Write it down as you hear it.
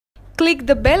Click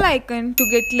the bell icon to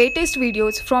get latest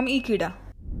videos from Ekeeda.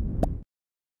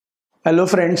 Hello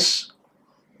friends,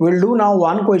 we'll do now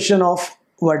one question of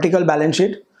vertical balance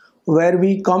sheet where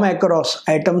we come across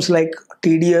items like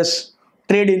TDS,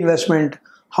 trade investment,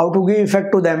 how to give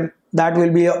effect to them. That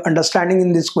will be your understanding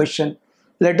in this question.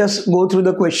 Let us go through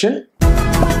the question.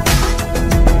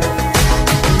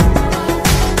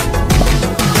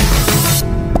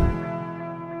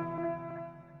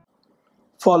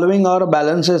 Following our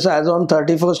balances as on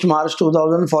 31st March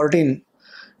 2014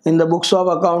 in the books of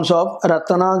accounts of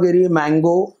Ratnagiri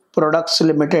Mango Products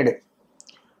Limited.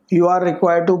 You are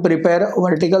required to prepare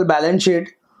vertical balance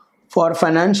sheet for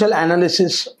financial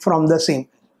analysis from the same.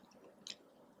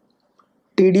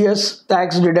 TDS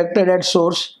tax deducted at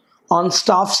source on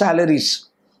staff salaries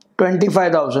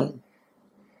 25,000.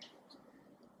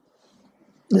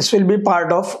 This will be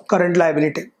part of current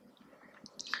liability.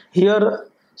 Here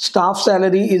staff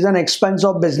salary is an expense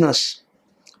of business.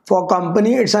 For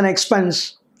company it's an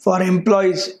expense. For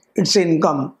employees it's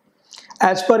income.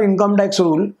 As per income tax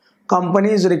rule, company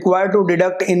is required to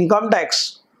deduct income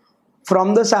tax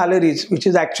from the salaries, which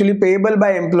is actually payable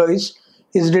by employees,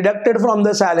 is deducted from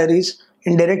the salaries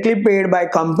and directly paid by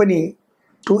company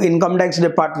to income tax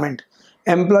department.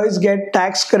 Employees get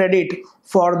tax credit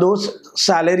for those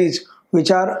salaries which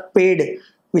are paid,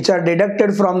 which are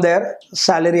deducted from their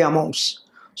salary amounts.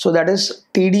 So that is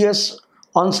TDS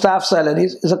on staff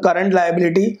salaries is a current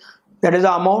liability, that is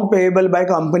the amount payable by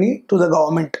company to the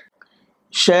government.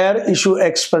 Share issue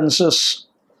expenses.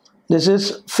 This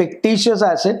is fictitious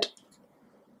asset.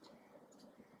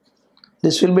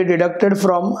 This will be deducted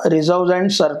from reserves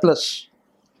and surplus.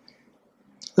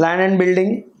 Land and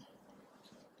building,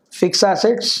 fixed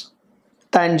assets,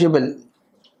 tangible.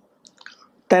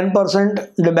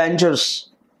 10% debentures,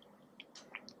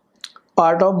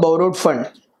 part of borrowed fund.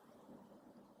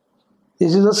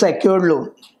 This is a secured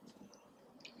loan.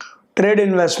 Trade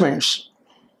investments.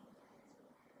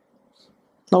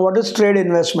 Now what is trade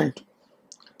investment?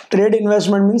 Trade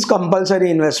investment means compulsory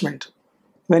investment.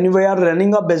 When we are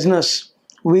running a business,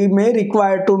 we may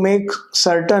require to make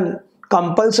certain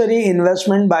compulsory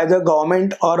investment by the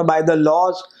government or by the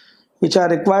laws which are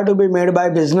required to be made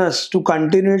by business to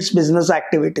continue its business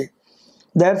activity.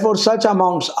 Therefore, such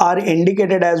amounts are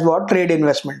indicated as what? Trade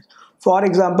investment. For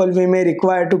example, we may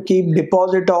require to keep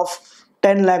deposit of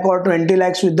 10 lakh or 20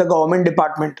 lakhs with the government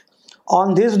department.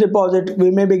 On this deposit, we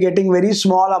may be getting very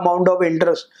small amount of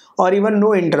interest or even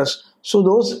no interest. So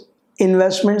those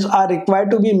investments are required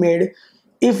to be made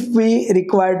if we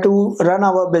require to run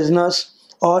our business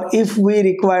or if we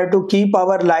require to keep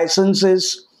our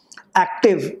licenses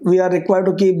active. We are required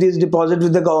to keep these deposits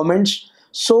with the governments.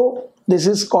 So this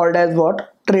is called as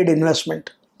what? Trade investment.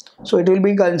 So it will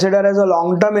be considered as a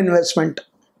long-term investment.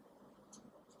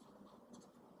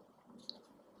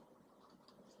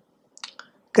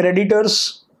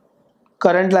 Creditors,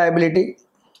 current liability.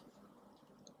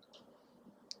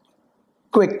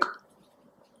 Quick.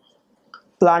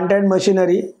 Plant and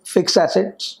machinery, fixed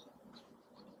assets.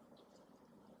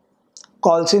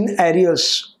 Calls in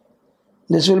arrears.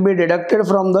 This will be deducted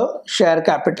from the share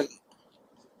capital.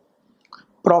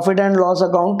 Profit and loss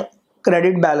account,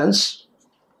 credit balance.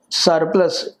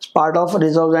 Surplus, part of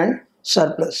reserves and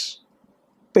surplus.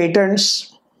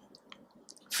 Patents,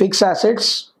 fixed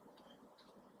assets,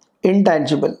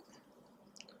 intangible.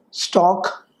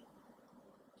 Stock,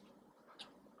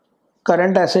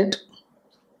 current asset,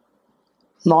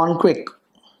 non-quick.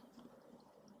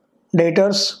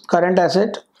 Debtors, current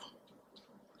asset,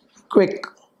 quick.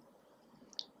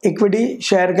 Equity,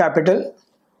 share capital,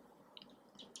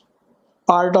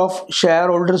 part of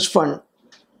shareholders fund,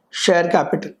 share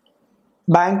capital.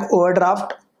 Bank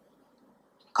overdraft,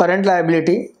 current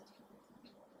liability,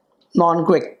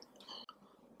 non-quick.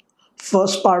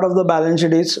 First part of the balance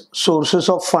sheet is sources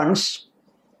of funds.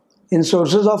 In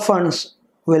sources of funds,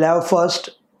 we'll have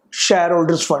first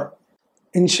shareholders fund.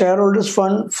 In shareholders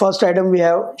fund, first item we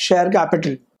have share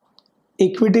capital.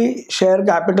 Equity share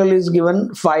capital is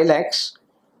given 5 lakhs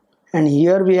and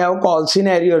here we have calls in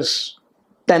arrears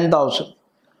 10,000.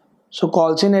 So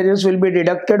calls in arrears will be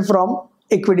deducted from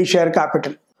equity share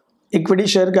capital. Equity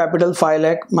share capital 5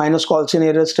 lakh minus calls in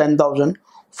arrears 10,000.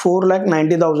 4 lakh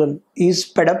 90,000 is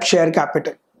paid up share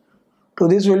capital. To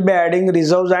this we will be adding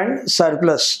reserves and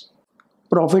surplus.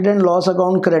 Profit and loss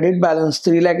account credit balance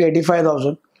 3 lakh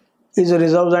 85,000 is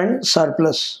reserves and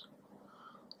surplus.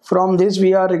 From this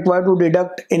we are required to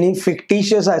deduct any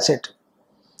fictitious asset.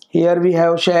 Here we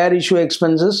have share issue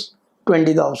expenses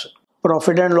 20,000.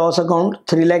 Profit and loss account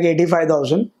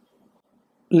 3,85,000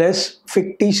 less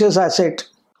fictitious asset.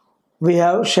 We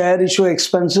have share issue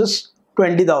expenses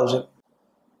 20,000.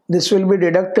 This will be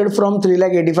deducted from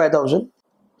 3,85,000.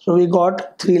 So we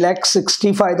got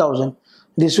 3,65,000.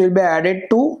 This will be added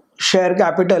to share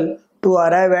capital to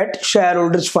arrive at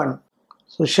shareholders fund.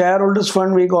 So shareholders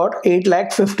fund we got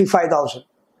 8,55,000.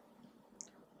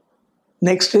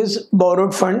 Next is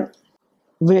borrowed fund.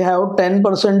 We have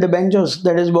 10% debentures,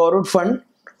 that is borrowed fund.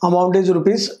 Amount is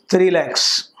rupees 3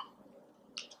 lakhs.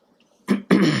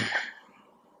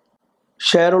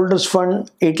 Shareholders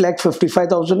fund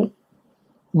 8,55,000.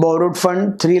 Borrowed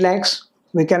fund 3 lakhs.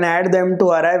 We can add them to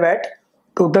arrive at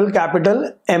total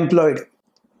capital employed.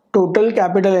 Total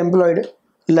capital employed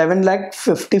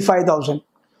 11,55,000.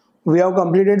 We have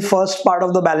completed first part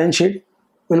of the balance sheet.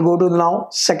 We'll go to now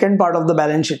second part of the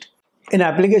balance sheet. In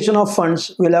application of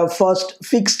funds, we'll have first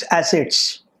fixed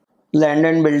assets. Land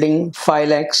and building 5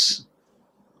 lakhs.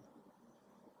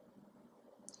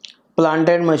 Plant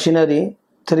and machinery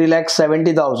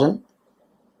 3,70,000.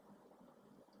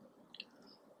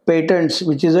 Patents,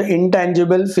 which is an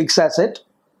intangible fixed asset,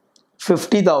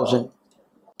 50,000.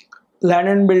 Land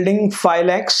and building 5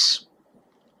 lakhs.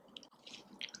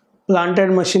 Plant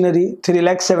and machinery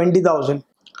 3,70,000.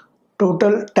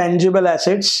 Total tangible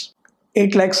assets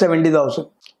 8,70,000.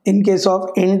 In case of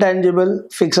intangible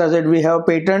fixed asset, we have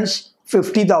patents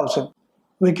 50,000.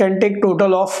 We can take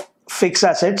total of fixed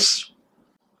assets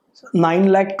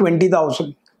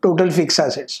 9,20,000. Total fixed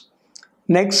assets.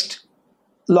 Next,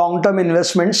 long-term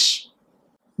investments.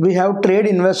 We have trade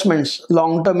investments,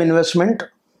 long-term investment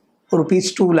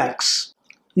rupees 2 lakhs.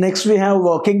 Next we have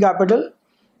working capital.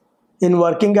 In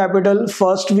working capital,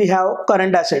 first we have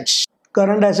current assets.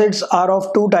 Current assets are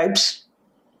of two types,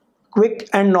 quick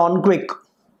and non-quick.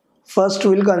 First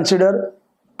we will consider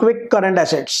quick current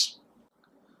assets.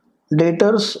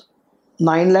 Debtors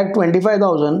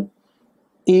 9,25,000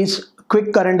 is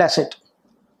quick current asset.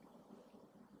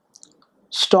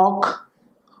 Stock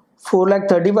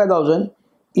 4,35,000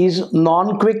 is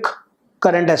non-quick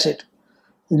current asset.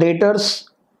 Debtors,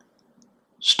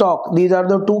 stock, these are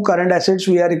the two current assets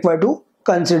we are required to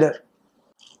consider.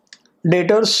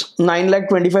 Debtors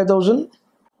 9,25,000.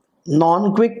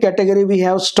 Non-quick category we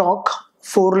have stock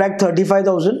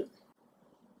 4,35,000.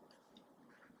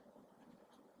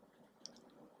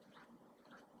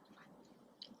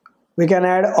 We can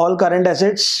add all current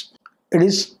assets. It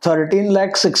is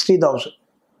 13,60,000.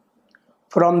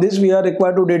 From this we are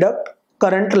required to deduct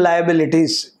current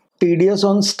liabilities. TDS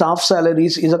on staff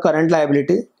salaries is a current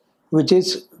liability, which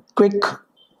is quick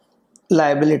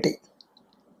liability.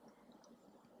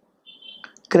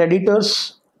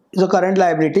 Creditors is a current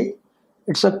liability.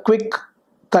 It's a quick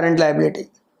current liability.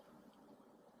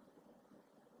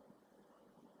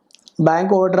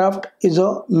 Bank overdraft is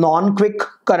a non-quick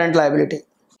current liability.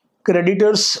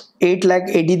 Creditors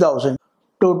 8,80,000.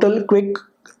 Total quick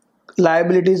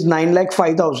liabilities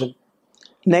 9,05,000.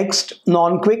 Next,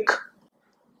 non-quick.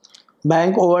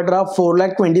 Bank overdraft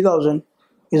 4,20,000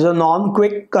 is a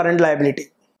non-quick current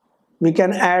liability. We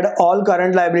can add all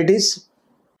current liabilities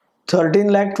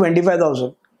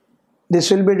 13,25,000. This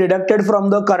will be deducted from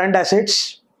the current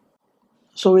assets.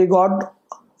 So we got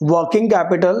working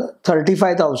capital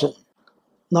 35,000.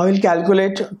 Now we'll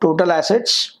calculate total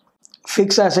assets.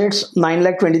 Fixed assets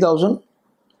 9,20,000.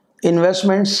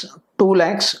 Investments 2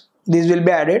 lakhs. These will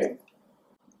be added.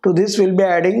 To this we'll be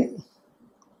adding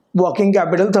working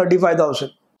capital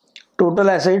 35,000. Total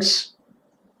assets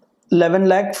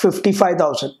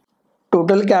 11,55,000.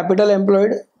 Total capital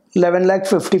employed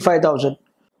 11,55,000.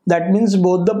 That means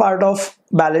both the part of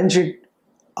balance sheet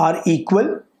are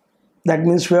equal. That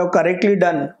means we have correctly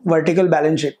done vertical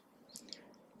balance sheet.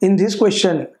 In this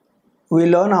question, we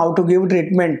learn how to give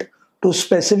treatment to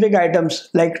specific items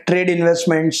like trade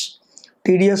investments,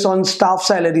 TDS on staff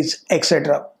salaries,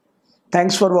 etc.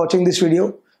 Thanks for watching this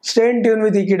video. Stay in tune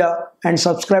with Ekeeda and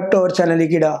subscribe to our channel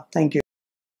Ekeeda. Thank you.